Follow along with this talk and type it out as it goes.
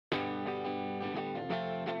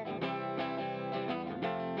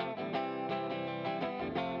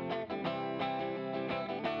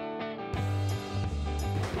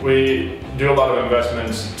We do a lot of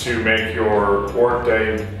investments to make your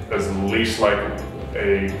workday as least like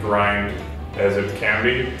a grind as it can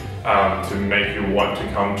be, to make you want to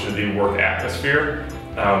come to the work atmosphere,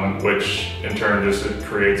 which in turn just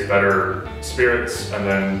creates better spirits and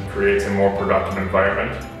then creates a more productive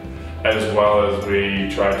environment. As well as we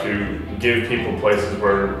try to give people places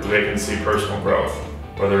where they can see personal growth,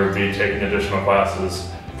 whether it be taking additional classes,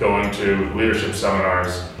 going to leadership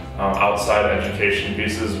seminars, outside education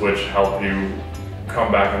pieces which help you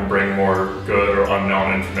come back and bring more good or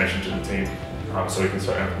unknown information to the team, so we can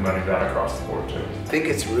start implementing that across the board too. I think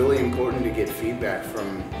it's really important to get feedback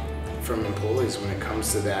from employees when it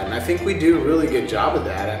comes to that, and I think we do a really good job of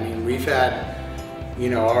that. I mean, we've had, you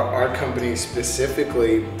know, our company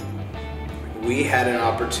specifically, we had an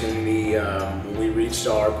opportunity when we reached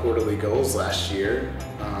all our quarterly goals last year,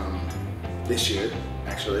 this year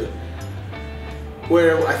actually,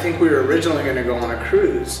 where I think we were originally going to go on a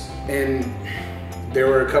cruise, and there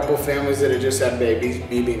were a couple families that had just had babies,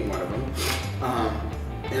 me being one of them,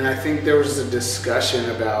 and I think there was a discussion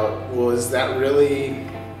about, well, is that really,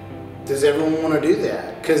 does everyone want to do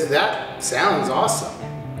that? Because that sounds awesome,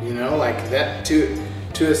 you know, like that to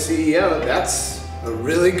a CEO, that's a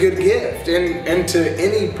really good gift, and to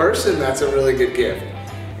any person that's a really good gift,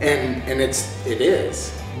 and it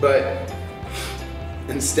is. But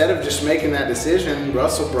instead of just making that decision,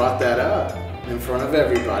 Russell brought that up in front of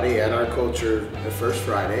everybody at our culture the first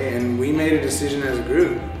Friday, and we made a decision as a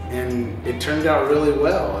group, and it turned out really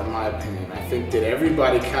well, in my opinion. I think that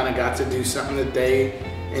everybody kind of got to do something that they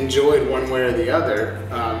enjoyed one way or the other.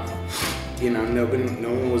 You know, no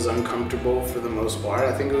one was uncomfortable for the most part.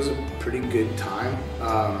 I think it was a pretty good time.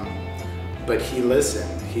 But he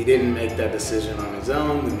listened. He didn't make that decision on his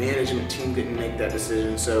own. The management team didn't make that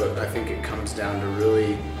decision. So I think it comes down to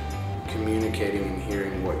really communicating and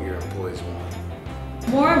hearing what your employees want.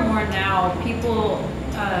 More and more now, people,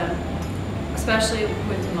 especially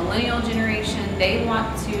with the millennial generation, they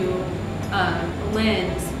want to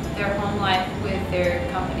blend their home life with their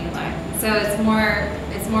company life. So it's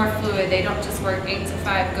more fluid. They don't just work 8 to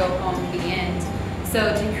 5, go home, the end.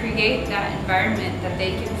 So to create that environment that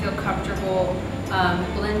they can feel comfortable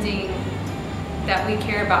blending, that we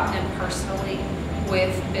care about them personally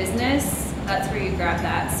with business, that's where you grab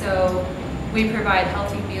that. So we provide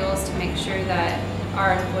healthy meals to make sure that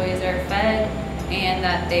our employees are fed and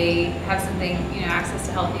that they have something, you know, access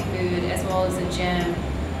to healthy food, as well as a gym,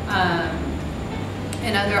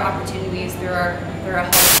 and other opportunities through our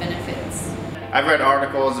health benefits. I've read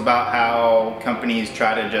articles about how companies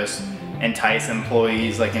try to just entice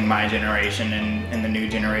employees, like in my generation and the new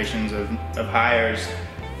generations of hires,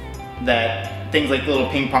 that things like the little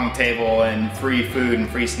ping pong table and free food and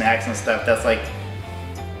free snacks and stuff, that's like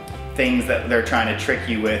things that they're trying to trick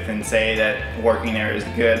you with and say that working there is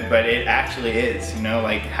good, but it actually is, you know,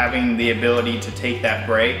 like having the ability to take that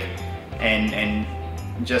break and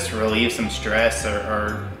just relieve some stress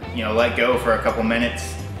or you know, let go for a couple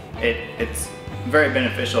minutes. It's very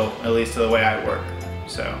beneficial, at least to the way I work.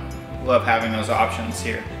 So love having those options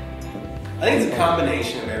here. I think it's a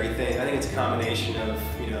combination of everything. I think it's a combination of,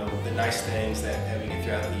 you know, the nice things that we get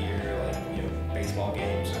throughout the year, like, you know, baseball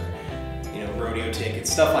games or, you know, rodeo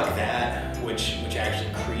tickets, stuff like that, which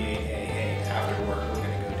actually create a after work we're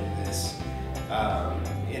going to go do this.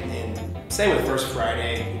 And same with First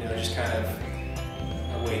Friday, you know, just kind of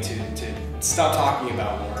a way to stop talking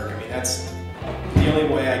about work. I mean, that's the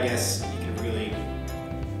only way I guess you can really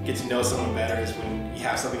get to know someone better is when you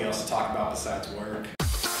have something else to talk about besides work.